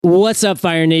What's up,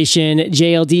 Fire Nation?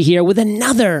 JLD here with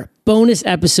another bonus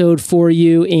episode for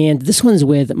you. And this one's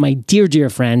with my dear,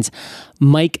 dear friend,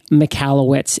 Mike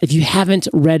Michalowicz. If you haven't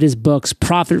read his books,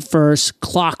 Profit First,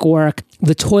 Clockwork,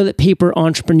 The Toilet Paper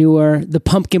Entrepreneur, The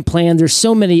Pumpkin Plan, there's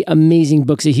so many amazing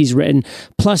books that he's written.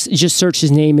 Plus, just search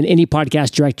his name in any podcast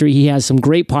directory. He has some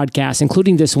great podcasts,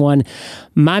 including this one.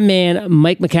 My man,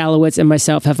 Mike Michalowicz, and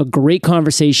myself have a great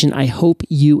conversation. I hope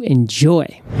you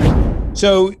enjoy.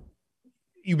 So,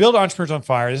 you build Entrepreneurs on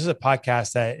Fire. This is a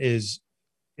podcast that is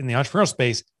in the entrepreneurial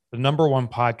space, the number one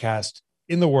podcast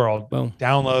in the world. Boom.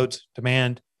 Downloads,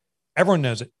 demand, everyone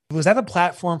knows it. Was that the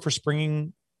platform for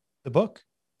springing the book?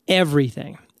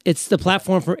 Everything. It's the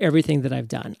platform for everything that I've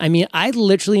done. I mean, I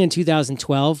literally in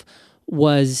 2012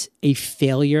 was a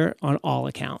failure on all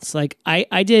accounts. Like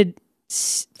I did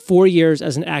 4 years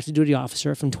as an active duty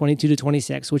officer from 22 to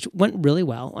 26, which went really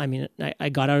well. I mean, I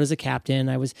got out as a captain.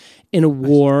 I was in a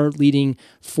war leading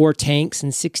 4 tanks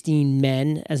and 16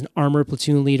 men as an armored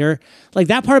platoon leader. Like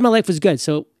that part of my life was good.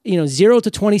 So, 0 to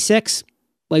 26,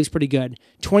 life's pretty good.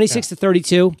 26 to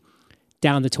 32,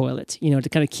 down the toilet, to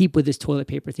kind of keep with this toilet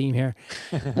paper theme here.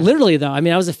 Literally though, I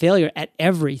mean, I was a failure at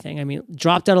everything. I mean,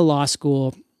 dropped out of law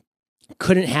school,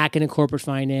 couldn't hack into corporate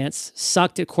finance,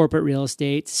 sucked at corporate real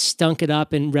estate, stunk it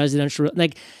up in residential.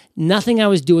 Like nothing I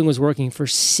was doing was working for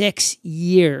 6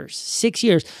 years. 6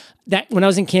 years. That when I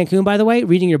was in Cancun, by the way,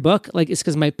 reading your book, like it's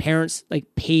because my parents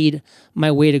paid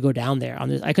my way to go down there on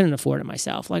this. I couldn't afford it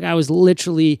myself. Like I was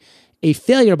literally a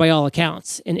failure by all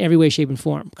accounts in every way, shape, and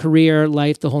form. Career,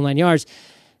 life, the whole 9 yards.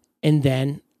 And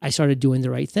then I started doing the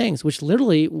right things, which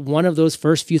literally one of those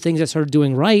first few things I started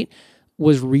doing right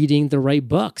was reading the right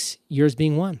books, yours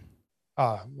being one.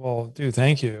 Well, dude,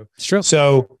 thank you. It's true.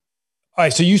 So, all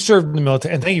right. So you served in the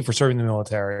military, and thank you for serving in the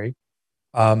military.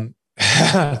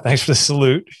 Thanks for the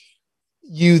salute.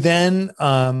 You then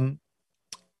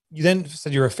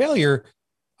said you're a failure.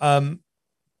 How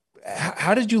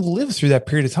did you live through that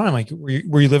period of time? Like, were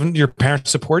you living, your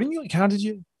parents supporting you? Like, how did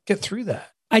you get through that?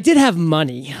 I did have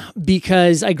money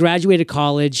because I graduated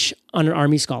college on an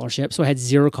Army scholarship, so I had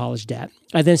zero college debt.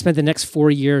 I then spent the next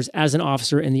 4 years as an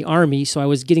officer in the Army, so I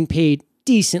was getting paid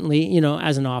decently,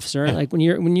 as an officer. Yeah. Like when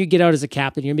you get out as a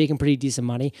captain, you're making pretty decent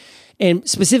money. And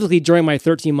specifically during my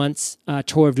 13 months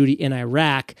tour of duty in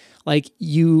Iraq, like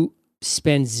you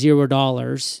spend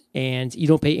 $0 and you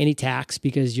don't pay any tax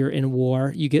because you're in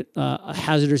war. You get a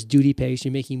hazardous duty pay, so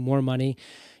you're making more money.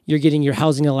 You're getting your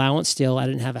housing allowance still. I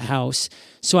didn't have a house.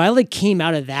 So I came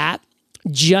out of that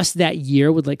just that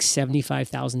year with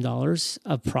 $75,000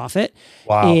 of profit.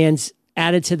 Wow. And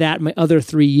added to that, my other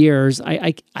 3 years,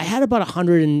 I had about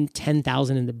 $110,000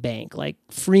 in the bank, like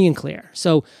free and clear.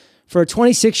 So for a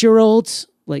 26-year-old,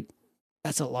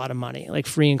 that's a lot of money, like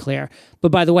free and clear.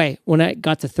 But by the way, when I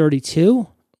got to 32,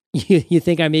 you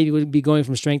think I maybe would be going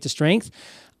from strength to strength.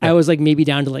 I was maybe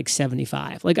down to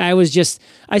 75.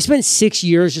 I spent 6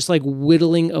 years just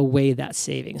whittling away that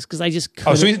savings because I just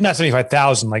couldn't. Oh, so not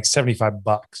 75,000, like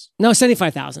 $75. No,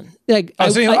 75,000.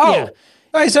 Yeah.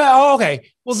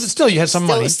 Okay. Well, still, you had some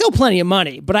money. Still plenty of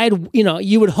money, but I had,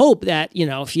 you would hope that,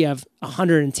 if you have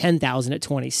 110,000 at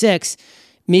 26,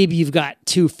 maybe you've got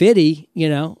 250,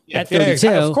 at 32.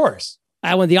 Yeah, of course.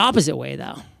 I went the opposite way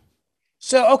though.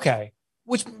 So, okay.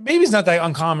 Which maybe is not that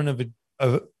uncommon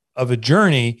of a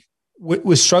journey.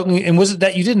 Was struggling. And was it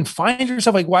that you didn't find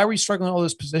yourself? Why were you struggling in all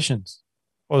those positions,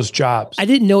 all those jobs? I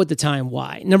didn't know at the time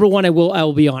why. Number one, I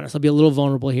will be honest. I'll be a little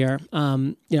vulnerable here.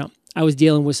 I was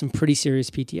dealing with some pretty serious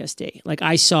PTSD.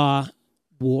 I saw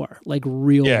war,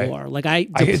 real war. I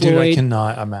deployed I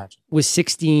cannot imagine. With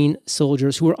 16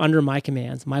 soldiers who were under my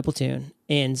command, my platoon,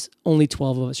 and only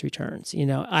 12 of us returned.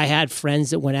 I had friends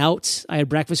that went out. I had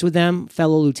breakfast with them,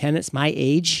 fellow lieutenants, my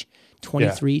age,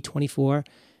 23, 24,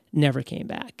 never came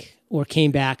back or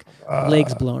came back,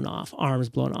 legs blown off, arms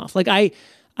blown off.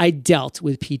 I dealt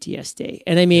with PTSD.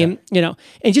 And I mean,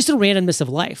 and just the randomness of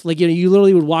life. You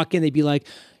literally would walk in, they'd be like,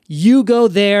 you go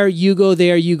there, you go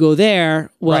there, you go there.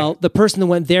 Well, right. The person that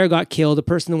went there got killed. The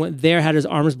person that went there had his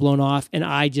arms blown off. And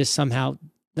I just somehow,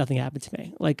 nothing happened to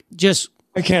me. I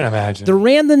can't imagine. The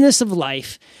randomness of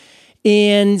life.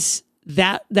 And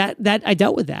that I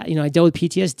dealt with that. I dealt with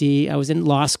PTSD. I was in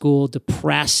law school,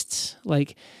 depressed.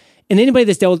 And anybody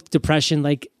that's dealt with depression,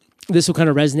 this will kind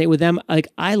of resonate with them.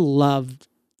 I love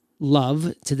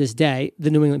to this day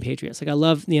the New England Patriots. I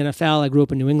love the NFL. I grew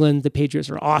up in New England. The Patriots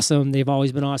are awesome. They've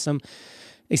always been awesome,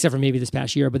 except for maybe this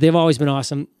past year, but they've always been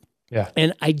awesome. Yeah.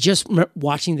 And I just remember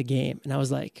watching the game, and I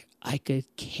was like, I could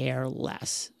care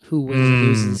less who wins or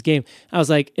loses this game. I was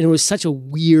like, and it was such a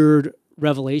weird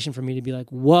revelation for me to be like,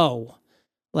 whoa,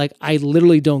 I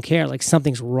literally don't care.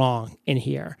 Something's wrong in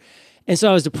here. And so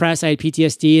I was depressed. I had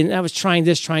PTSD and I was trying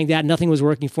this, trying that. Nothing was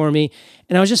working for me.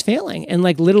 And I was just failing. And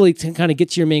like literally to kind of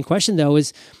get to your main question though,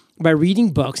 is by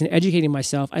reading books and educating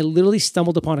myself, I literally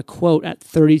stumbled upon a quote at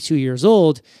 32 years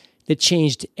old that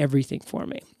changed everything for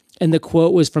me. And the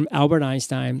quote was from Albert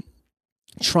Einstein: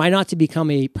 "Try not to become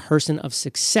a person of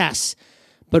success,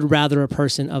 but rather a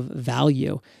person of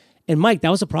value." And Mike,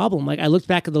 that was a problem. Like I looked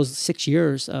back at those 6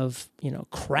 years of,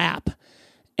 crap,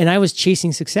 and I was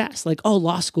chasing success. Like, oh,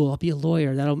 law school, I'll be a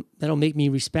lawyer. That'll make me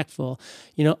respectful.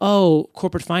 Oh,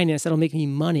 corporate finance, that'll make me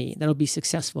money. That'll be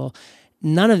successful.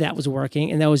 None of that was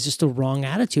working, and that was just the wrong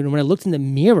attitude. And when I looked in the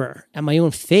mirror at my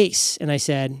own face, and I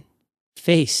said,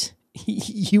 "Face,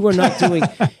 you are not doing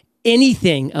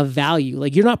anything of value.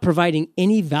 Like you're not providing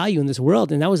any value in this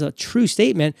world." And that was a true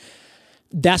statement.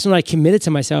 That's when I committed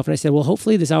to myself, and I said, well,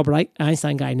 hopefully this Albert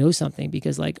Einstein guy knows something,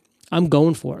 because like I'm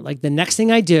going for it. Like the next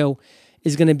thing I do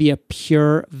is going to be a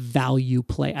pure value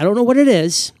play. I don't know what it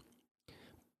is,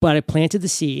 but I planted the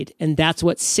seed. And that's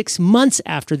what 6 months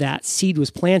after that seed was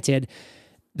planted,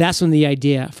 that's when the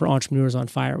idea for Entrepreneurs on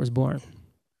Fire was born.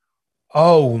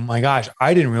 Oh my gosh.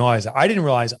 I didn't realize that. I didn't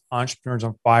realize Entrepreneurs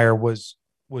on Fire was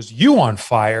you on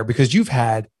fire, because you've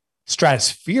had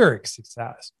stratospheric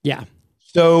success. Yeah.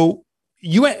 So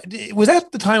was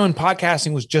that the time when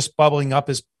podcasting was just bubbling up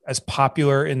as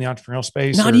popular in the entrepreneurial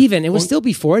space? Not even. It was still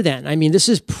before then. I mean, this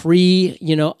is pre,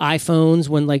 iPhones,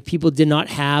 when like people did not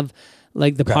have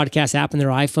like the podcast app in their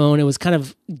iPhone. It was kind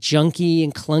of junky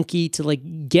and clunky to like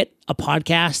get a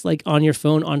podcast like on your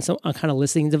phone on some kind of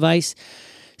listening device.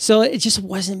 So it just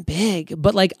wasn't big.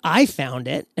 But like I found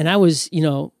it, and I was,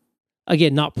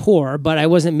 again, not poor, but I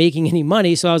wasn't making any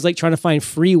money. So I was like trying to find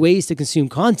free ways to consume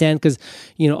content, because,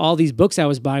 all these books I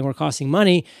was buying were costing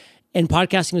money, and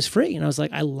podcasting was free. And I was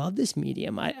like, I love this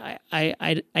medium.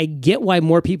 I get why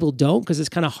more people don't, because it's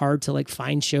kind of hard to like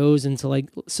find shows and to like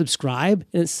subscribe,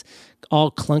 and it's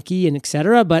all clunky and et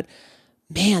cetera. But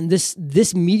man, this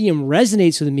medium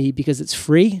resonates with me because it's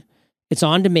free, it's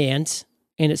on demand,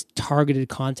 and it's targeted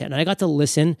content. And I got to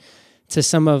listen to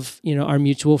some of, our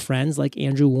mutual friends like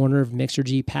Andrew Warner of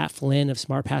Mixergy, Pat Flynn of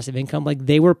Smart Passive Income. Like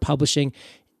they were publishing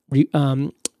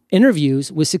interviews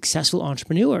with successful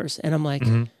entrepreneurs. And I'm like,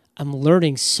 I'm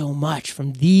learning so much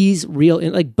from these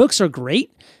like books are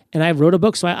great. And I wrote a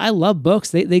book, so I love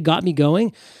books. They got me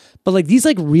going. But like these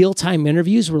like real-time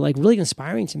interviews were like really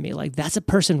inspiring to me. Like that's a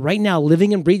person right now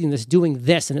living and breathing this, doing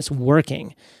this, and it's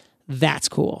working. That's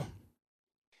cool.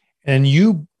 And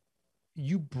you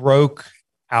broke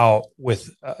out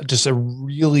with just a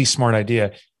really smart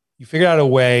idea. You figured out a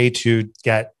way to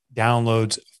get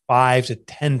downloads 5 to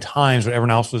 10 times what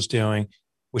everyone else was doing,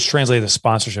 which translated to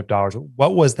sponsorship dollars.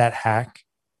 What was that hack?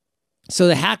 So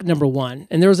the hack number one,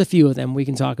 and there was a few of them we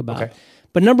can talk about,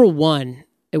 but number one,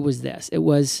 it was this. It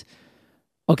was,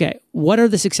 okay, what are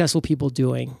the successful people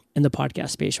doing in the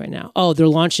podcast space right now? Oh, they're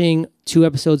launching 2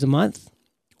 episodes a month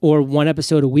or 1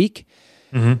 episode a week.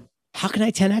 Mm-hmm. How can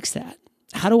I 10X that?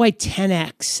 How do I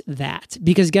 10X that?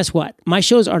 Because guess what? My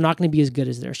shows are not going to be as good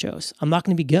as their shows. I'm not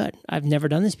going to be good. I've never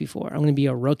done this before. I'm going to be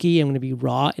a rookie. I'm going to be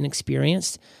raw and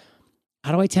experienced.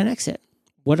 How do I 10X it?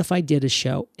 What if I did a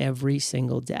show every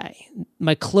single day?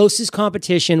 My closest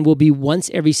competition will be once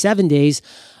every 7 days.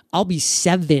 I'll be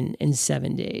 7 in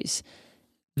 7 days.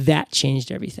 That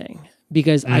changed everything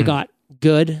because I got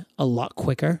good a lot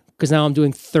quicker, because now I'm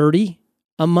doing 30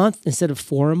 a month instead of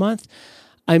 4 a month.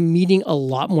 I'm meeting a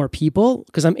lot more people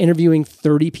because I'm interviewing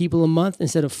 30 people a month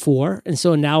instead of 4. And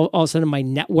so now all of a sudden my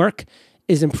network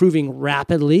is improving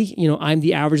rapidly. I'm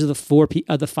the average of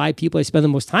the 5 people I spend the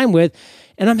most time with,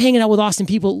 and I'm hanging out with awesome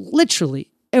people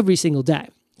literally every single day.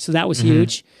 So that was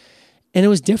huge. And it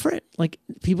was different. Like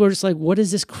people are just like, what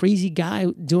is this crazy guy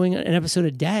doing an episode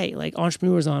a day? Like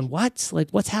Entrepreneurs on what? Like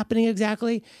what's happening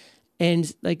exactly?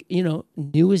 And like,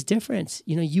 new is different.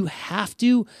 You have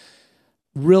to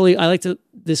really, I like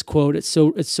this quote. It's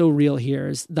so real here,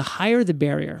 is the higher the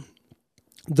barrier,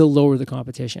 the lower the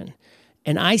competition.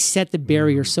 And I set the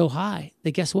barrier so high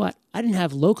that guess what? I didn't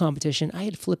have low competition. I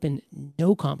had flipping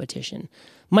no competition.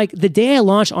 Mike, the day I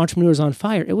launched Entrepreneurs on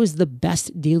Fire, it was the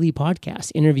best daily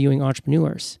podcast interviewing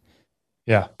entrepreneurs.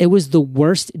 Yeah. It was the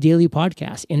worst daily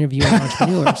podcast interviewing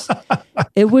entrepreneurs.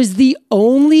 It was the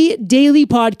only daily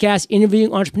podcast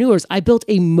interviewing entrepreneurs. I built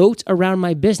a moat around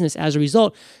my business as a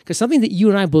result, because something that you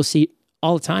and I both see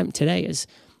all the time today is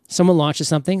someone launches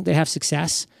something, they have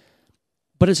success,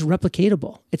 but it's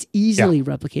replicatable. It's easily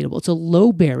replicatable. It's a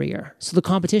low barrier. So the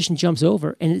competition jumps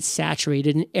over and it's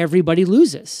saturated and everybody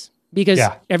loses because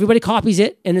everybody copies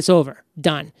it and it's over.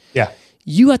 Done. Yeah.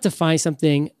 You have to find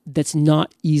something that's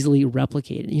not easily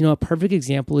replicated. A perfect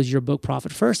example is your book,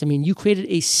 Profit First. I mean, you created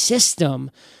a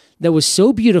system that was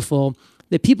so beautiful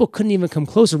that people couldn't even come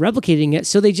close to replicating it.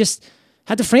 So they just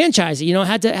had to franchise it,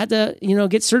 had to,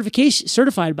 get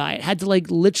certified by it, had to like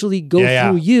literally go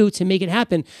through you to make it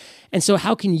happen. And so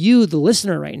how can you, the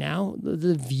listener right now,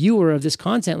 the viewer of this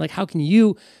content, like how can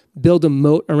you build a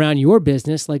moat around your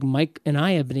business like Mike and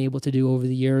I have been able to do over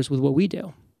the years with what we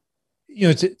do?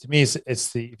 To me,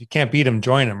 it's the, if you can't beat them,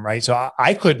 join them, right? So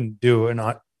I couldn't do an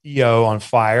EO on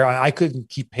fire. I couldn't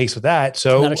keep pace with that.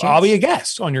 So I'll be a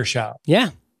guest on your show. Yeah.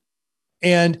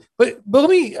 But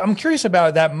I'm curious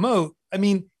about that moat. I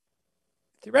mean,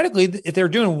 theoretically, if they're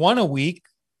doing one a week,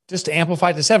 just to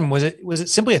amplify to 7, was it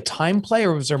simply a time play,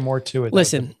 or was there more to it?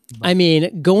 Listen, I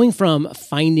mean, going from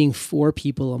finding 4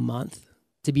 people a month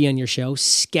to be on your show,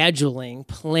 scheduling,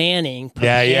 planning,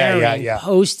 preparing,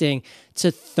 posting, to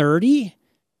 30,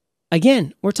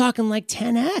 again, we're talking like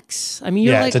 10x. I mean,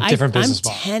 you're like, it's a different business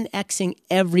model. 10xing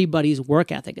everybody's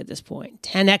work ethic at this point.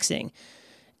 10xing.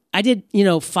 I did,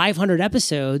 500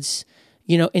 episodes,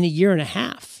 in a year and a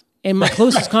half, and my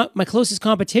closest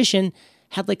competition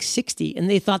had like 60, and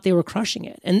they thought they were crushing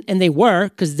it. And they were,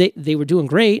 because they were doing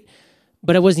great,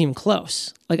 but it wasn't even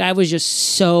close. Like I was just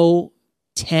so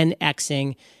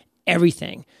 10xing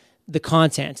everything, the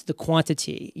content, the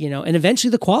quantity, and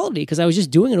eventually the quality, because I was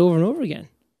just doing it over and over again.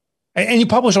 And you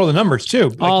publish all the numbers too.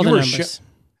 Like all the numbers.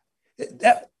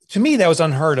 To me, that was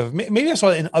unheard of. Maybe I saw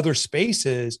it in other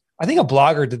spaces. I think a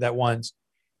blogger did that once,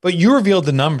 but you revealed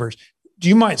the numbers. Do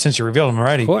you mind, since you revealed them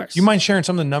already, of course, do you mind sharing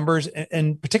some of the numbers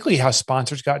and particularly how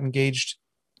sponsors got engaged?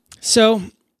 So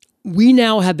we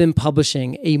now have been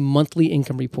publishing a monthly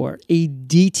income report, a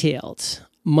detailed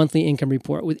monthly income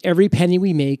report with every penny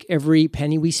we make, every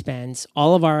penny we spend,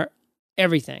 all of our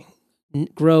everything,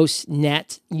 gross,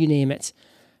 net, you name it,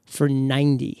 for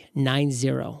 90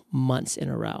 months in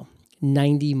a row.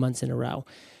 90 months in a row.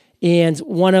 And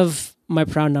one of my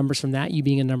proud numbers from that, you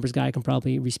being a numbers guy can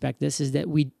probably respect this, is that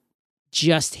we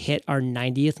just hit our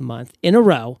 90th month in a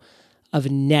row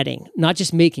of netting, not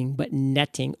just making, but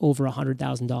netting over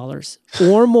 $100,000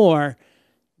 or more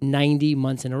 90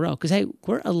 months in a row. Because, hey,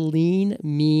 we're a lean,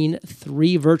 mean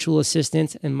 3 virtual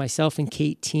assistants and myself and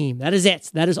Kate team. That is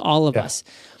it. That is all of us.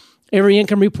 Every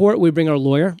income report, we bring our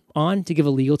lawyer on to give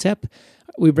a legal tip.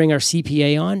 We bring our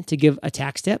CPA on to give a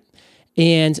tax tip.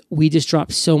 And we just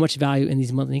drop so much value in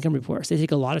these monthly income reports. They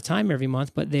take a lot of time every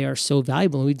month, but they are so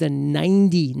valuable. And we've done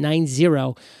 90,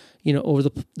 over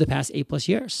the past 8+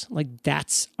 years. Like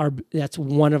that's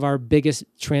one of our biggest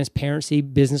transparency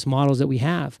business models that we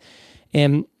have.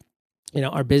 And,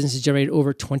 our business has generated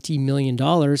over $20 million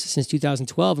since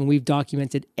 2012, and we've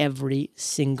documented every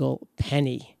single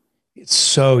penny. It's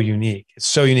so unique.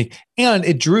 And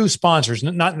it drew sponsors,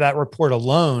 not that report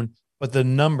alone, but the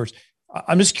numbers.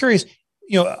 I'm just curious,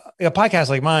 a podcast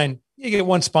like mine, you get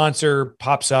one sponsor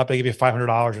pops up, they give you $500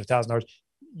 or $1,000.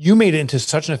 You made it into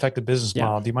such an effective business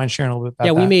model. Do you mind sharing a little bit about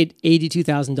that? Yeah, we made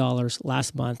 $82,000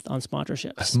 last month on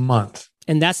sponsorships. Last month.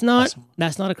 And that's not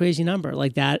a crazy number.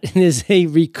 Like that is a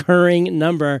recurring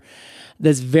number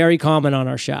that's very common on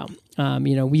our show.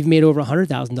 We've made over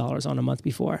 $100,000 on a month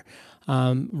before.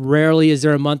 Rarely is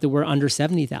there a month that we're under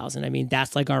 70,000. I mean,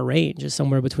 that's like our range is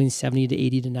somewhere between 70 to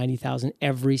 80 to 90,000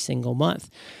 every single month.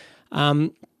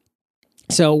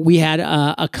 So we had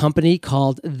a company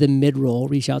called The Midroll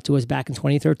reach out to us back in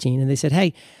 2013, and they said,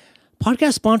 "Hey,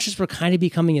 podcast sponsors were kind of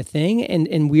becoming a thing,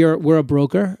 and we're a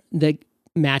broker that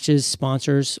matches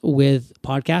sponsors with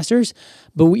podcasters,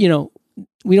 but we don't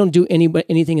do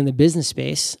anything in the business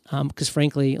space because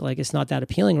frankly, like it's not that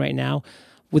appealing right now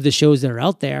with the shows that are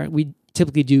out there. We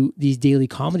typically do these daily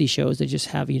comedy shows that just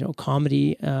have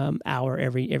comedy hour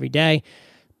every day."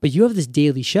 But you have this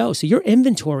daily show. So your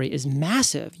inventory is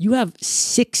massive. You have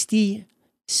 60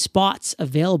 spots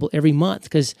available every month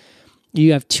because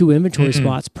you have 2 inventory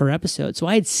spots per episode. So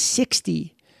I had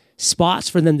 60 spots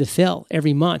for them to fill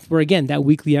every month. Where again, that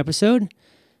weekly episode,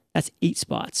 that's 8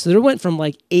 spots. So there went from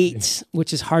like 8,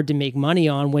 which is hard to make money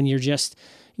on when you're just,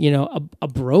 a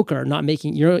broker, not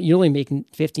making, you're only making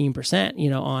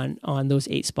 15%, on those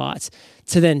 8 spots,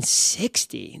 to then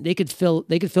 60. They could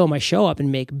fill my show up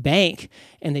and make bank.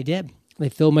 And they did. They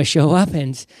filled my show up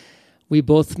and we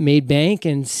both made bank,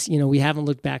 and, we haven't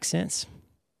looked back since.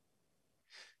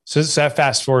 So that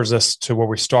fast forwards us to where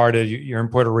we started. You're in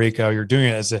Puerto Rico. You're doing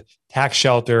it as a tax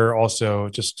shelter. Also,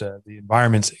 just the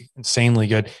environment's insanely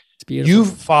good. It's beautiful.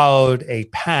 You've followed a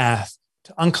path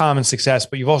to uncommon success,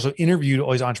 but you've also interviewed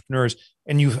all these entrepreneurs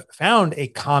and you've found a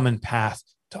common path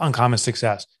to uncommon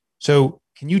success. So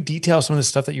can you detail some of the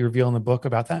stuff that you reveal in the book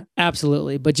about that?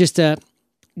 Absolutely. But just to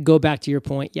go back to your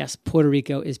point, yes, Puerto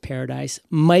Rico is paradise.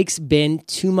 Mike's been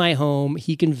to my home.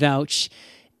 He can vouch.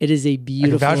 It is a I can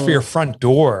beautiful. vouch for your front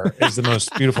door is the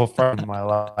most beautiful front in my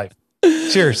life.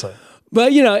 Seriously.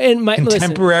 But and my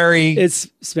contemporary,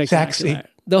 listen, it's spectacular. sexy.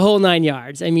 The whole 9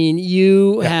 yards. I mean,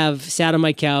 you have sat on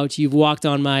my couch, you've walked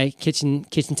on my kitchen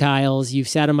tiles, you've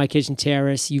sat on my kitchen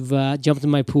terrace, you've jumped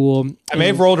in my pool. I may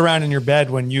have rolled around in your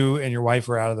bed when you and your wife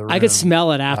were out of the room. I could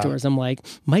smell it afterwards. I'm like,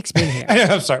 Mike's been here.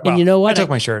 I'm sorry. And you know what? I took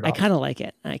my shirt off. I kind of like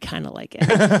it.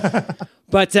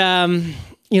 But,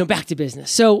 back to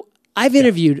business. So I've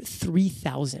interviewed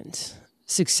 3,000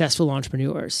 successful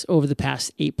entrepreneurs over the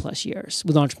past 8+ years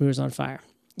with Entrepreneurs on Fire.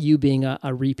 You being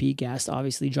a repeat guest,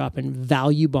 obviously dropping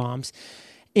value bombs.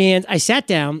 And I sat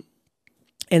down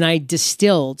and I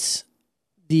distilled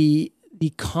the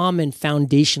common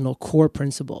foundational core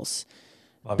principles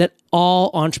that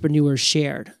all entrepreneurs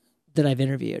shared that I've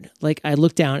interviewed. Like I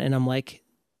looked down and I'm like,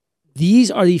 these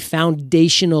are the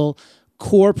foundational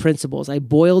core principles. I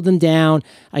boiled them down.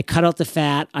 I cut out the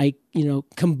fat. I,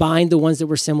 combined the ones that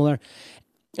were similar.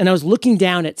 And I was looking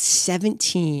down at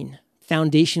 17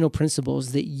 foundational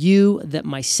principles that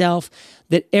myself,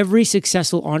 that every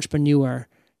successful entrepreneur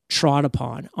trod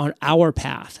upon on our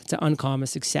path to uncommon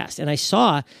success. And I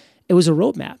saw it was a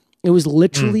roadmap. It was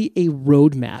literally a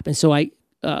roadmap. And so I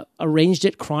arranged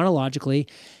it chronologically,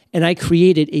 and I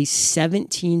created a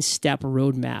 17-step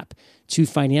roadmap to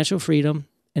financial freedom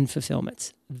and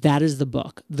fulfillment. That is the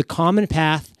book, The Common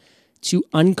Path to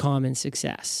Uncommon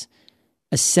Success.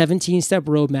 A 17-step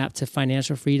roadmap to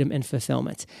financial freedom and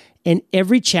fulfillment. And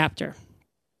every chapter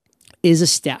is a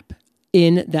step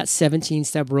in that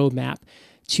 17-step roadmap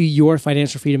to your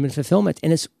financial freedom and fulfillment.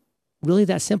 And it's really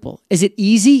that simple. Is it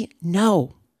easy?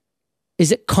 No.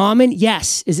 Is it common?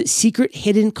 Yes. Is it secret,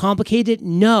 hidden, complicated?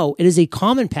 No. It is a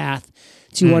common path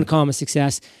to uncommon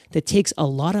success that takes a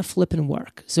lot of flipping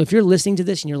work. So if you're listening to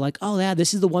this and you're like, oh yeah,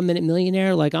 this is the 1 Minute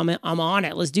Millionaire, like I'm on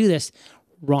it, let's do this.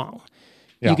 Wrong.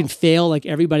 Yeah. You can fail like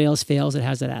everybody else fails that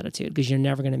has that attitude because you're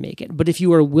never going to make it. But if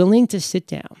you are willing to sit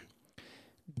down,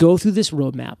 go through this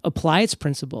roadmap, apply its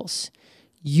principles,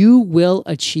 you will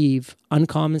achieve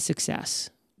uncommon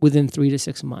success within 3 to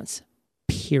 6 months,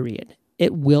 period.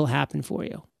 It will happen for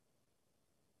you.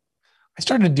 I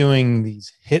started doing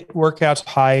these HIIT workouts,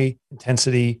 high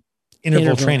intensity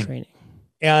interval training.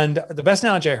 And the best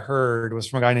analogy I heard was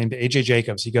from a guy named AJ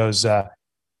Jacobs. He goes,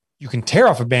 you can tear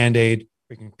off a Band-Aid,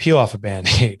 we can peel off a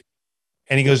Band-Aid.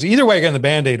 And he goes, either way, you're getting the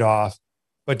Band-Aid off,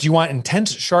 but do you want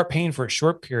intense, sharp pain for a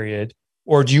short period?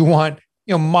 Or do you want,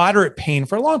 moderate pain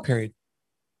for a long period?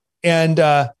 And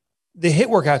the HIIT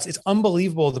workouts, it's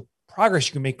unbelievable the progress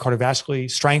you can make cardiovascularly,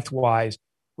 strength-wise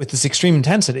with this extreme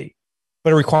intensity,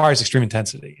 but it requires extreme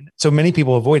intensity. So many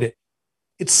people avoid it.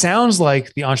 It sounds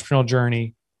like the entrepreneurial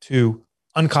journey to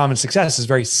uncommon success is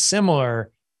very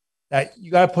similar, that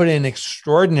you got to put in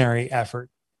extraordinary effort.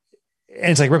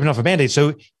 And it's like ripping off a Band-Aid.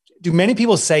 So do many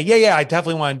people say, yeah, I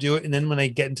definitely want to do it. And then when they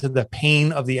get into the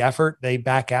pain of the effort, they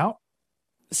back out?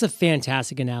 It's a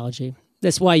fantastic analogy.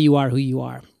 That's why you are who you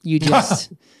are. You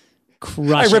just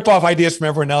crush I rip off ideas from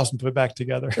everyone else and put it back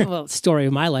together. Well, story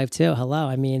of my life too. Hello.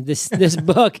 I mean, this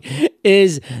book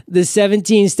is the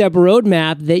 17-step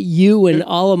roadmap that you and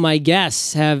all of my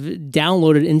guests have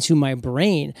downloaded into my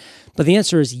brain. But the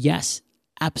answer is yes,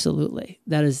 absolutely.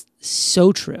 That is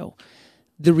so true.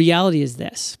 The reality is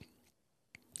this.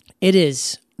 It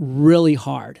is really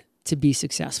hard to be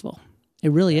successful.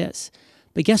 It really is.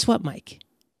 But guess what, Mike?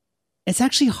 It's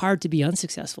actually hard to be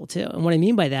unsuccessful too. And what I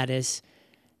mean by that is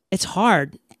it's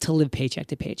hard to live paycheck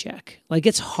to paycheck. Like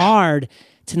it's hard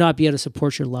to not be able to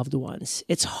support your loved ones.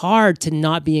 It's hard to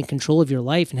not be in control of your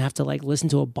life and have to listen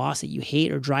to a boss that you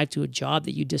hate or drive to a job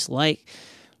that you dislike.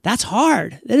 That's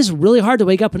hard. That is really hard to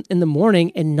wake up in the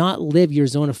morning and not live your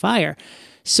zone of fire.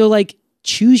 So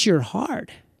choose your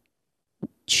hard.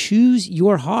 Choose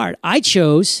your hard. I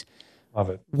chose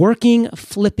working,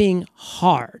 flipping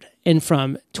hard. And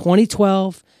from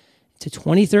 2012 to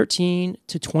 2013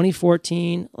 to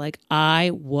 2014,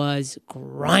 I was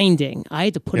grinding. I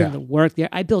had to put in the work there.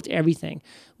 I built everything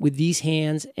with these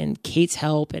hands and Kate's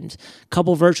help and a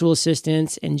couple virtual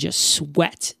assistants and just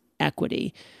sweat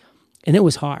equity. And it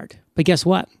was hard. But guess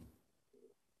what?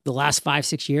 The last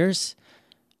 5-6 years,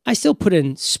 I still put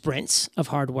in sprints of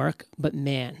hard work, but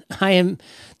man, don't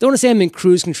want to say I'm in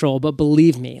cruise control, but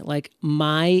believe me,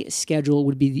 my schedule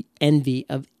would be the envy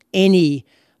of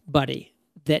anybody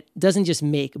that doesn't just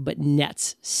make, but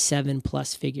nets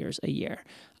 7+ figures a year.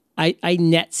 I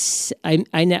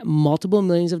net multiple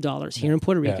millions of dollars here in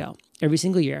Puerto Rico every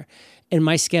single year. And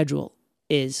my schedule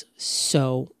is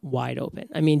so wide open.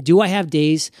 I mean, do I have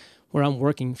days where I'm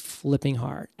working flipping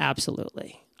hard?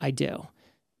 Absolutely. I do.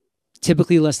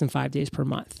 Typically less than 5 days per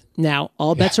month. Now,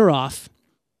 all bets are off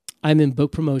I'm in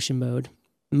book promotion mode.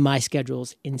 My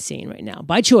schedule's insane right now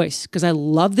by choice because I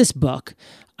love this book.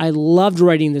 I loved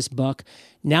writing this book.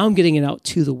 Now I'm getting it out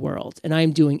to the world, and I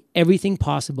am doing everything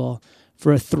possible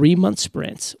for a 3-month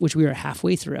sprint, which we are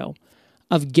halfway through,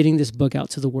 of getting this book out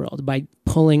to the world by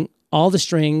pulling all the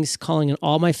strings, calling in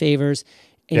all my favors,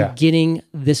 and getting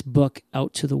this book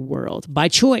out to the world by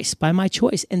choice, by my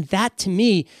choice. And that to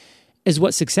me is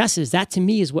what success is. That to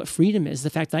me is what freedom is. The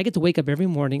fact that I get to wake up every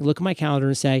morning, look at my calendar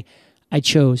and say, I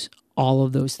chose all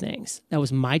of those things. That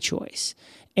was my choice.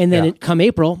 And then come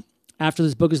April, after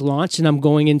this book is launched and I'm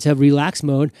going into relax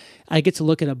mode, I get to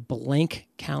look at a blank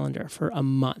calendar for a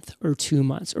month or 2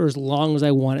 months or as long as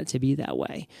I want it to be that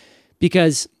way.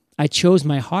 Because I chose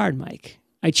my hard, Mike.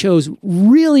 I chose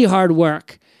really hard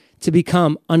work to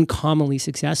become uncommonly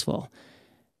successful.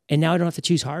 And now I don't have to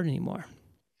choose hard anymore.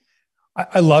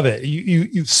 I love it.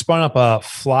 You've spun up a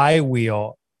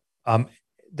flywheel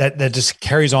that just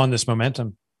carries on this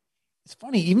momentum. It's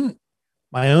funny, even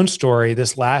my own story,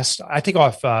 I take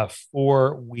off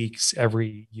 4 weeks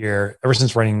every year, ever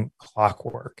since writing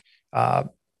Clockwork.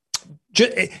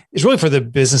 It's really for the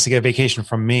business to get a vacation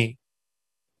from me.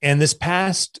 And this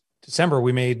past December,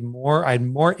 I had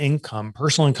more income,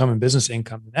 personal income and business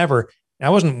income than ever. And I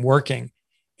wasn't working.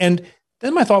 And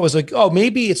then my thought was like, oh,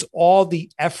 maybe it's all the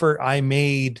effort I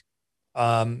made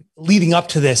leading up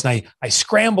to this. And I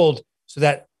scrambled so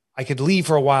that I could leave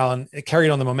for a while and it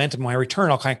carried on the momentum. When I return,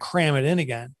 I'll kind of cram it in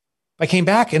again. I came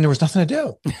back and there was nothing to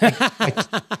do.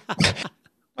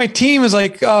 My team is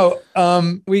like,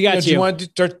 we got you. Do you want to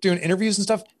start doing interviews and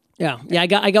stuff? Yeah. I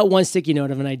got one sticky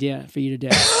note of an idea for you to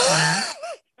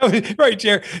do. Right,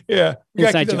 Jerry. Yeah. We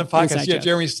got to keep on the podcast. Inside joke.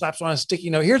 Jeremy slaps on a sticky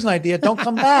note. Here's an idea. Don't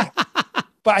come back.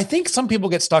 But I think some people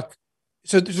get stuck.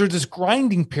 So there's this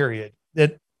grinding period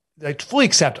that I fully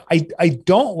accept. I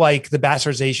don't like the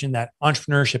bastardization that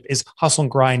entrepreneurship is hustle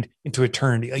and grind into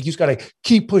eternity. Like you just got to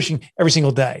keep pushing every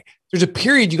single day. There's a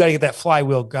period you got to get that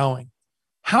flywheel going.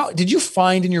 How did you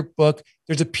find in your book,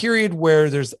 there's a period where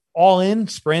there's all in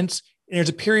sprints and there's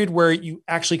a period where you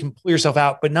actually can pull yourself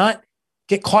out, but not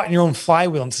get caught in your own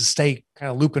flywheel and to stay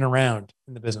kind of looping around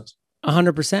in the business?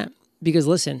 100%. Because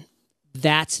listen,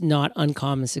 that's not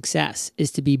uncommon success,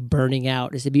 is to be burning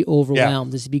out, is to be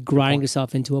overwhelmed, is to be grinding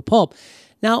yourself into a pulp.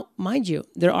 Now, mind you,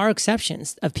 there are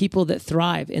exceptions of people that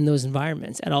thrive in those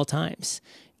environments at all times.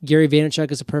 Gary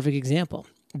Vaynerchuk is a perfect example.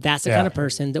 That's the kind of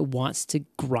person that wants to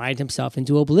grind himself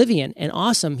into oblivion. And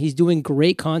awesome, he's doing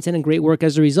great content and great work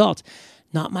as a result.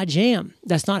 Not my jam.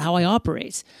 That's not how I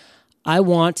operate. I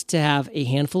want to have a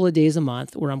handful of days a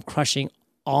month where I'm crushing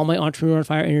all my Entrepreneur on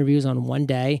Fire interviews on one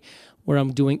day, where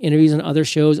I'm doing interviews on other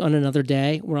shows on another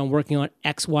day, where I'm working on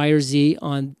X, Y, or Z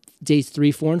on days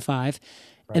 3, 4, and 5.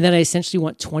 Right. And then I essentially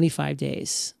want 25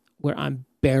 days where I'm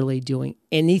barely doing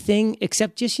anything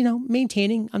except just,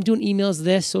 maintaining. I'm doing emails,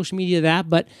 this, social media, that,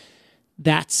 but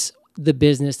that's the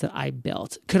business that I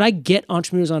built. Could I get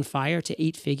Entrepreneurs on Fire to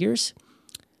 8 figures?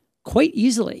 Quite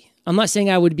easily. I'm not saying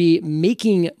I would be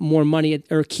making more money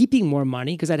or keeping more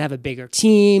money because I'd have a bigger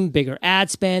team, bigger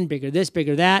ad spend, bigger this,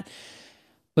 bigger that.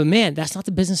 But man, that's not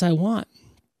the business I want.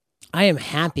 I am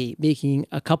happy making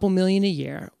a couple million a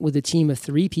year with a team of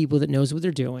 3 people that knows what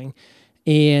they're doing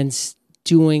and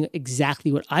doing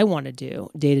exactly what I want to do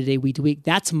day to day, week to week.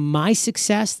 That's my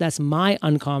success. That's my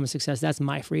uncommon success. That's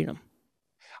my freedom.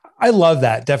 I love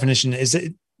that definition. Is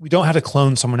it? We don't have to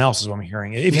clone someone else is what I'm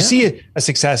hearing. If you see a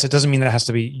success, it doesn't mean that it has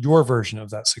to be your version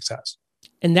of that success.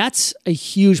 And that's a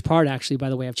huge part, actually, by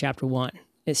the way, of chapter 1.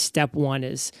 Step 1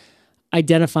 is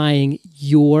identifying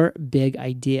your big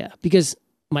idea. Because,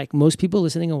 Mike, most people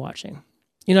listening and watching,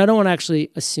 I don't want to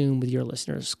actually assume with your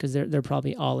listeners because they're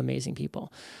probably all amazing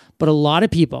people. But a lot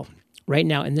of people right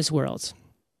now in this world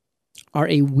are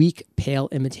a weak, pale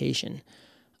imitation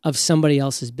of somebody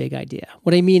else's big idea.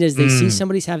 What I mean is they see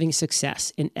somebody's having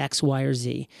success in X, Y, or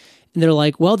Z, and they're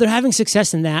like, well, they're having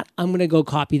success in that. I'm going to go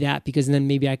copy that because then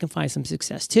maybe I can find some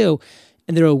success too.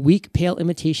 And they're a weak, pale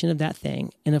imitation of that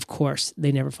thing. And of course,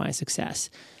 they never find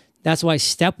success. That's why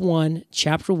step 1,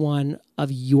 chapter 1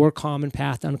 of your common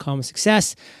path to uncommon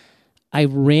success, I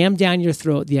ram down your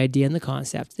throat the idea and the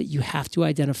concept that you have to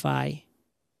identify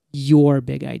your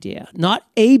big idea. Not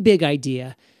a big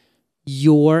idea,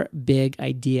 your big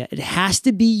idea. It has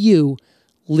to be you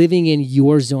living in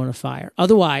your zone of fire.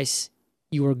 Otherwise,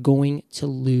 you are going to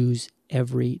lose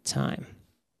every time.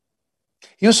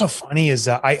 What's so funny is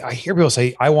that I hear people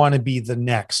say, I want to be the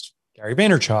next Gary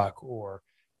Vaynerchuk or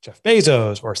Jeff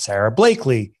Bezos or Sarah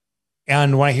Blakely.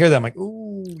 And when I hear that, I'm like,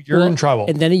 ooh, you're in trouble.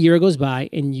 And then a year goes by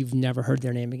and you've never heard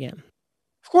their name again.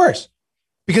 Of course,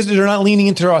 because they're not leaning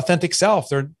into their authentic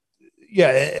self. And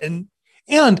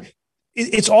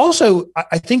it's also,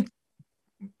 I think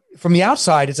from the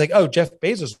outside, it's like, oh, Jeff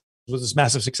Bezos was this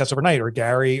massive success overnight, or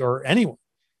Gary, or anyone.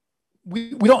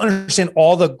 We don't understand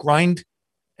all the grind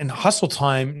and hustle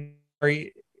time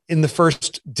in the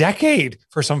first decade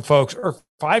for some folks, or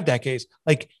 5 decades.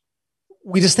 Like,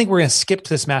 we just think we're going to skip to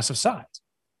this massive size.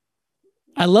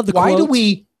 I love the Why quote. do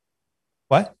we,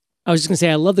 what? I was just going to say,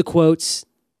 I love the quotes.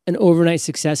 An overnight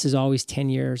success is always 10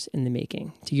 years in the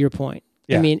making, to your point.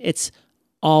 Yeah. I mean, it's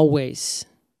always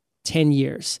 10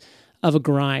 years of a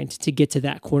grind to get to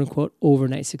that quote unquote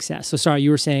overnight success. So sorry,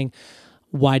 you were saying,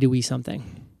 why do we something?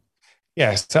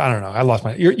 Yes. I don't know. I lost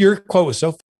your quote was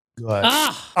so good.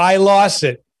 I lost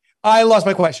it. I lost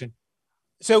my question.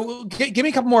 So give me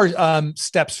a couple more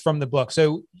steps from the book.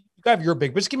 So you have your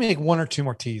big, but just give me like 1 or 2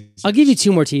 more teasers. I'll give you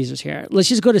 2 more teasers here. Let's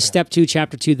just go to step 2,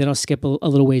 chapter 2, then I'll skip a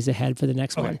little ways ahead for the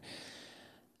next one.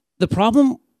 The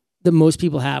problem that most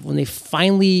people have when they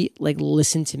finally like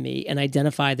listen to me and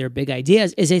identify their big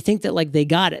ideas is they think that like they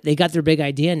got it. They got their big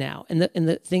idea now. And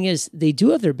the thing is, they do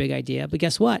have their big idea, but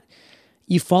guess what?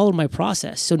 You followed my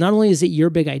process. So not only is it your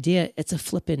big idea, it's a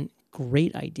flippin'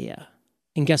 great idea.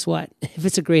 And guess what? If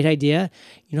it's a great idea,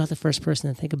 you're not the first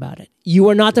person to think about it. You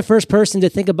are not the first person to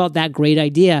think about that great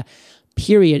idea,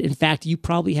 period. In fact, you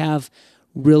probably have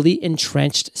really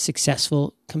entrenched,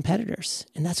 successful competitors.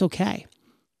 And that's okay.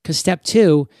 Because step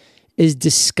 2 is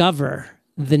discover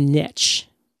the niche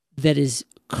that is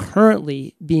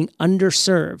currently being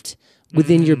underserved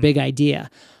within your big idea.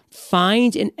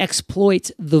 Find and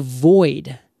exploit the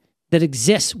void that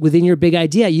exists within your big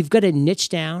idea. You've got to niche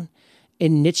down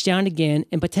and niche down again,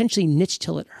 and potentially niche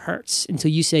till it hurts,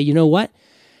 until you say, you know what?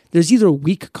 There's either a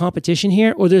weak competition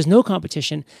here or there's no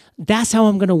competition. That's how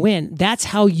I'm going to win. That's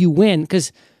how you win.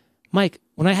 Because, Mike,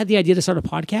 when I had the idea to start a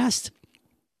podcast,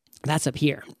 that's up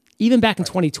here. Even back in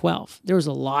 2012, there was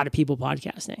a lot of people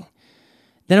podcasting.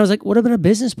 Then I was like, what about a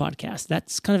business podcast?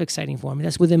 That's kind of exciting for me.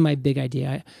 That's within my big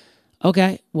idea.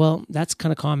 Okay, well, that's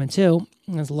kind of common too.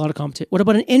 There's a lot of competition. What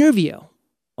about an interview?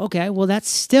 Okay, well, that's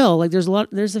still like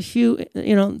there's a few,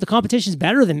 the competition's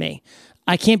better than me.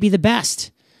 I can't be the best.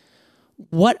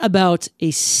 What about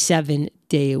a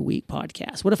 7-day-a-week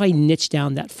podcast? What if I niche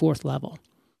down that 4th level?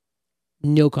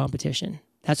 No competition.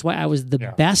 That's why I was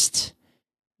the best,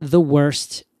 the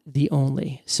worst, the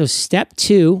only. So step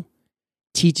 2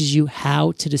 teaches you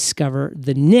how to discover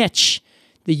the niche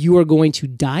that you are going to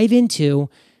dive into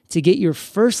to get your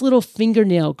first little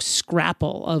fingernail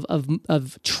scrapple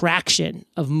of traction,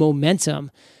 of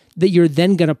momentum that you're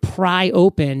then going to pry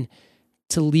open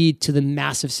to lead to the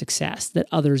massive success that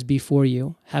others before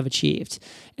you have achieved.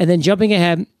 And then jumping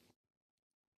ahead,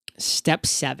 step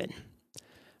 7.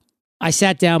 I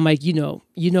sat down, Mike, you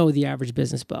know the average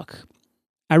business book.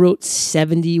 I wrote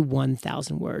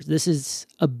 71,000 words. This is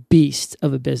a beast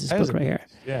of a business book right here.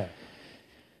 Yeah.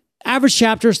 Average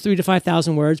chapters, 3,000 to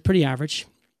 5,000 words, pretty average.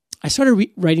 I started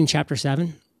writing chapter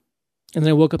 7, and then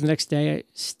I woke up the next day, I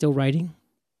still writing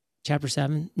chapter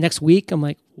 7. Next week, I'm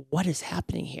like, what is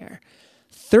happening here?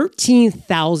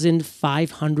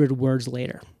 13,500 words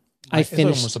later, I finished.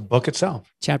 It's almost a book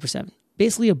itself. Chapter 7.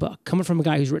 Basically a book, coming from a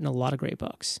guy who's written a lot of great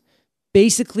books.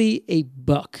 Basically a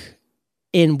book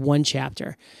in one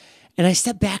chapter. And I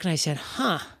stepped back and I said,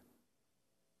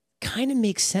 kind of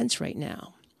makes sense right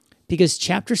now. Because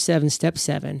chapter 7, step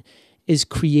 7, is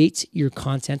create your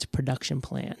content production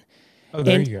plan. Oh,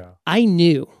 there you go. I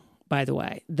knew, by the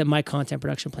way, that my content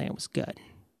production plan was good.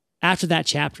 After that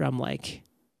chapter, I'm like,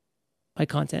 my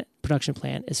content production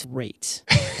plan is great.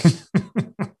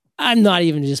 I'm not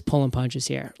even just pulling punches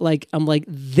here. I'm like,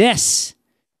 this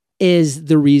is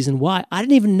the reason why. I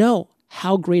didn't even know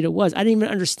how great it was. I didn't even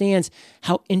understand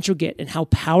how intricate and how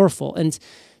powerful and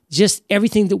just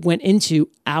everything that went into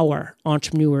our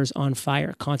Entrepreneurs on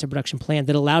Fire content production plan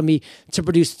that allowed me to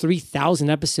produce 3,000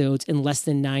 episodes in less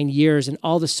than 9 years, and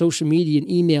all the social media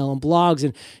and email and blogs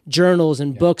and journals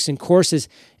and books and courses.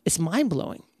 It's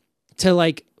mind-blowing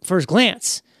to first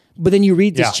glance. But then you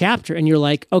read this chapter and you're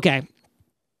like, okay,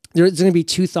 there's going to be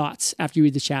 2 thoughts after you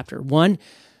read the chapter. One,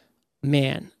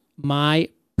 man, my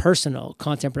personal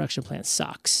content production plan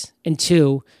sucks. And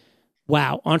 2,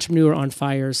 wow, Entrepreneur on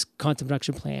Fire's content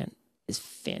production plan is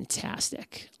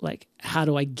fantastic. How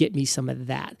do I get me some of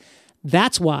that?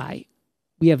 That's why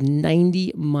we have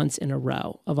 90 months in a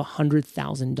row of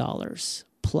 $100,000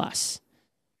 plus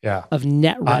of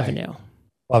net revenue.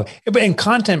 Love it. But in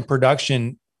content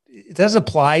production, it does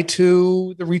apply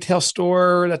to the retail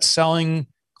store that's selling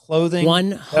clothing.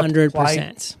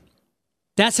 100%.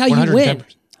 That's how you win.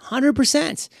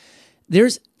 100%.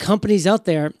 There's companies out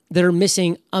there that are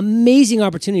missing amazing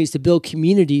opportunities to build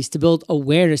communities, to build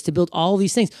awareness, to build all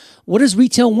these things. What does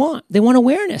retail want? They want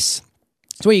awareness.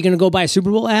 So you're going to go buy a Super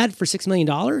Bowl ad for $6 million?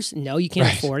 No, you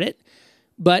can't afford it.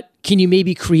 But can you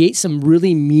maybe create some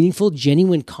really meaningful,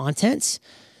 genuine content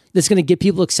that's going to get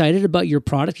people excited about your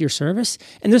product, your service?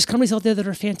 And there's companies out there that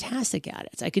are fantastic at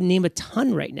it. I can name a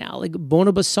ton right now. Like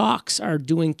Bonobo Socks are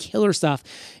doing killer stuff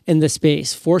in the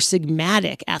space. Four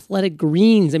Sigmatic, Athletic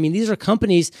Greens. I mean, these are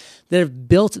companies that have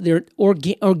built their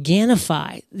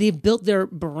Organifi. They've built their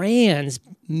brands,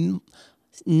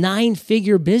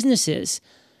 9-figure businesses,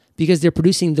 because they're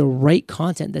producing the right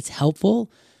content that's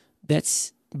helpful,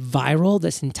 that's viral,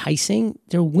 that's enticing.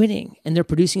 They're winning, and they're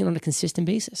producing it on a consistent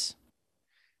basis.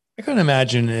 I couldn't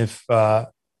imagine if Budweiser,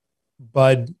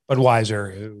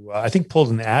 who I think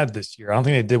pulled an ad this year. I don't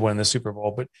think they did one in the Super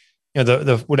Bowl, but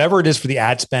the whatever it is for the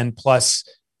ad spend plus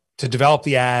to develop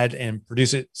the ad and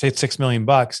produce it, say it's $6 million.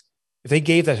 If they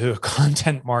gave that to a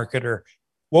content marketer,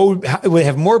 would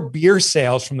have more beer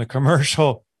sales from the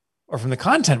commercial or from the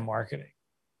content marketing?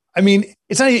 I mean,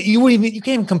 it's not, you can't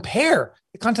even compare.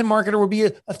 The content marketer would be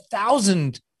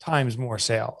 1,000 times more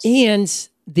sales. And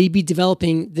they'd be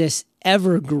developing this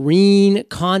evergreen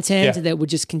content that would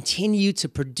just continue to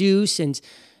produce and,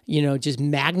 just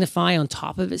magnify on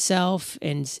top of itself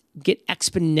and get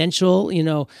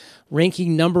exponential,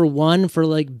 ranking number one for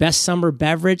like best summer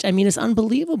beverage. I mean, it's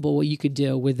unbelievable what you could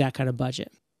do with that kind of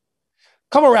budget.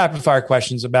 Couple of rapid fire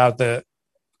questions about the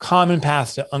common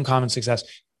path to uncommon success.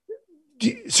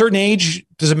 Certain age,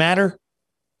 does it matter?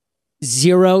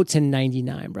 0 to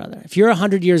 99, brother. If you're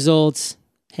 100 years old,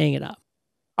 hang it up.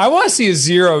 I want to see a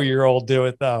 0-year-old do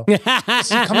it though.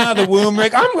 Come out of the womb,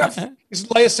 like I'm going to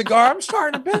lay a cigar. I'm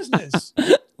starting a business.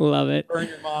 Love it. Burn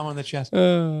your mom on the chest.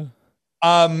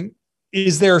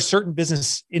 Is there certain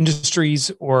business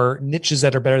industries or niches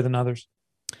that are better than others?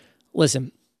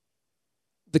 Listen,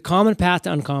 the common path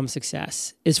to uncommon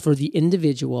success is for the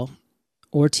individual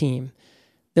or team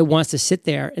that wants to sit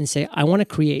there and say, I want to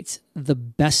create the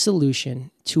best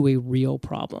solution to a real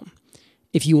problem.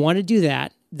 If you want to do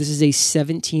that, this is a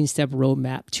 17-step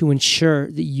roadmap to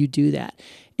ensure that you do that.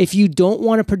 If you don't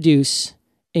want to produce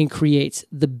and create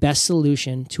the best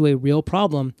solution to a real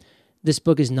problem, this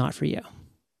book is not for you.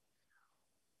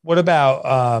 What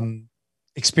about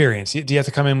experience? Do you have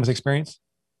to come in with experience?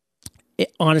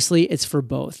 Honestly, it's for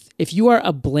both. If you are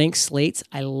a blank slate,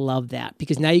 I love that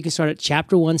because now you can start at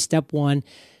chapter 1, step 1,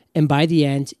 and by the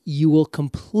end, you will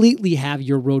completely have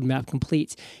your roadmap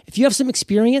complete. If you have some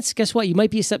experience, guess what? You might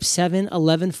be at step 7,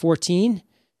 11, 14.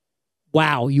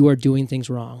 Wow, you are doing things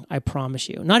wrong. I promise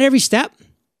you. Not every step,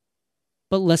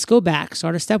 but let's go back.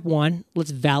 Start at step 1.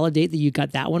 Let's validate that you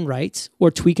got that one right,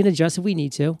 or tweak and adjust if we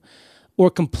need to, or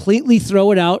completely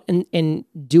throw it out and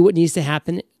do what needs to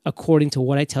happen according to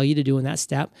what I tell you to do in that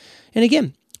step. And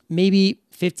again, maybe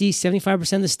 50,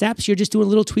 75% of the steps, you're just doing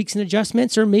little tweaks and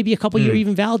adjustments, or maybe a couple you're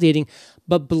even validating.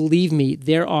 But believe me,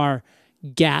 there are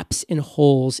gaps and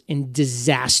holes and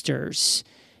disasters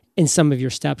in some of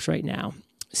your steps right now.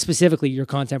 Specifically, your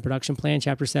content production plan,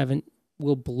 chapter 7,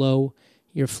 will blow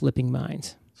your flipping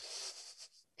mind.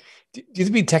 Do you have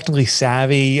to be technically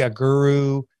savvy, a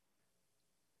guru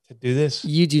to do this?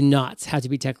 You do not have to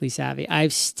be technically savvy.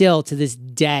 I've still, to this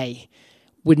day,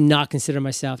 would not consider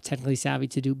myself technically savvy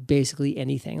to do basically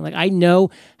anything. Like I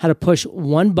know how to push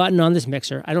one button on this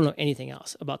mixer. I don't know anything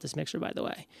else about this mixer, by the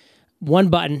way. One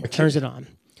button turns it on.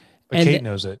 But Kate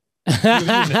knows it.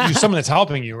 You're someone that's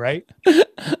helping you, right?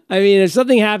 I mean, if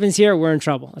something happens here, we're in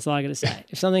trouble. That's all I got to say.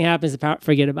 If something happens,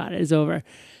 forget about it. It's over.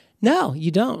 No,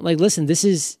 you don't. Like, listen,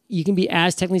 you can be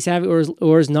as technically savvy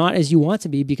or as not as you want to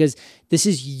be because this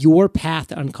is your path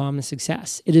to uncommon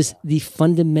success. It is the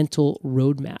fundamental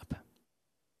roadmap.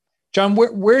 John,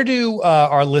 where do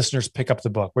our listeners pick up the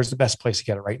book? Where's the best place to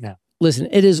get it right now? Listen,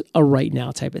 it is a right now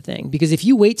type of thing because if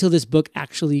you wait till this book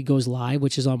actually goes live,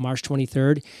 which is on March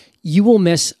 23rd, you will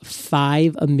miss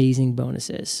 5 amazing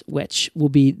bonuses, which will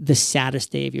be the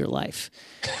saddest day of your life.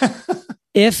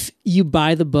 If you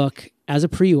buy the book as a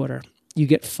pre-order, you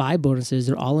get 5 bonuses.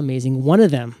 They're all amazing. One of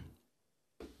them,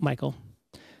 Michael,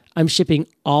 I'm shipping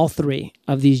all 3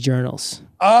 of these journals.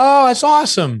 Oh, that's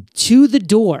awesome. To the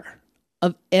door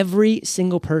of every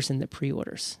single person that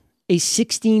pre-orders. A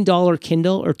 $16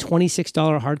 Kindle or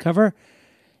 $26 hardcover,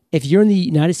 if you're in the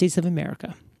United States of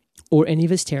America or any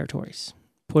of its territories,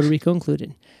 Puerto Rico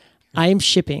included, I am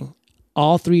shipping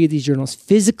all 3 of these journals,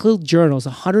 physical journals,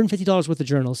 $150 worth of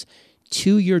journals,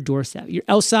 to your doorstep. You're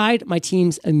outside, my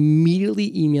team's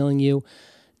immediately emailing you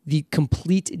the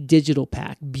complete digital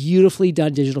pack, beautifully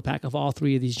done digital pack of all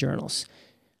 3 of these journals.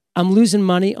 I'm losing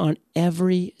money on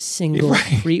every single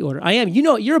pre-order. I am. You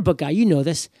know, you're a book guy. You know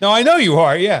this. No, I know you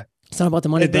are. Yeah. It's not about the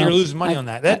money. You're losing money on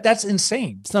that. That's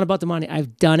insane. It's not about the money.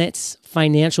 I've done it.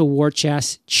 Financial war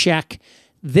chest, check.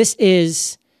 this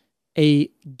is a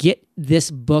get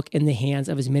this book in the hands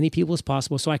of as many people as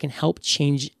possible so I can help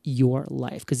change your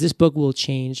life, because this book will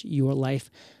change your life,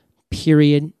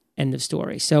 period, end of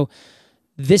story. So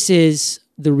this is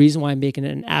the reason why I'm making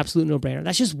it an absolute no-brainer.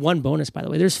 That's just one bonus, by the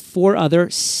way. There's 4 other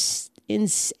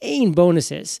insane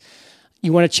bonuses.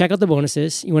 You want to check out the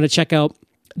bonuses. You want to check out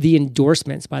the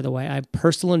endorsements, by the way. I have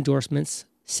personal endorsements: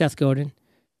 Seth Godin,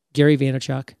 Gary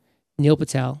Vaynerchuk, Neil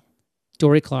Patel,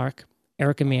 Dory Clark,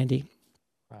 Erica Mandy.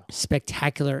 Wow.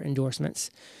 Spectacular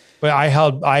endorsements. But I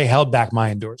held back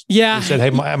my endorsement. Yeah. You said, hey,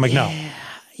 I'm like, no.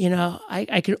 You know,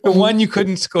 I could the one you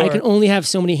couldn't score. I can only have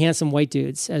so many handsome white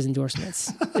dudes as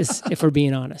endorsements. If we're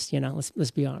being honest,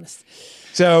 let's be honest.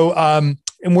 So,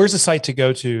 and where's the site to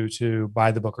go to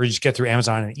buy the book, or you just get through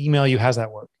Amazon and email you? How's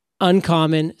that work?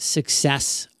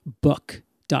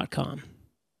 uncommonsuccessbook.com.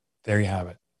 There you have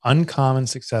it.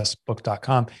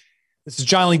 uncommonsuccessbook.com. This is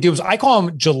John Lee Dubas. I call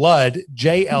him JLD,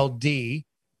 JLD,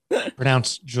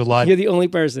 pronounced Jalud. You're the only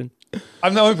person.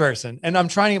 I'm the only person, and I'm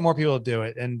trying to get more people to do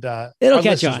it. And it'll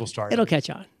catch on. It'll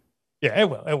catch on. Yeah, it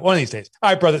will. One of these days.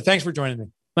 All right, brother. Thanks for joining me.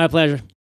 My pleasure.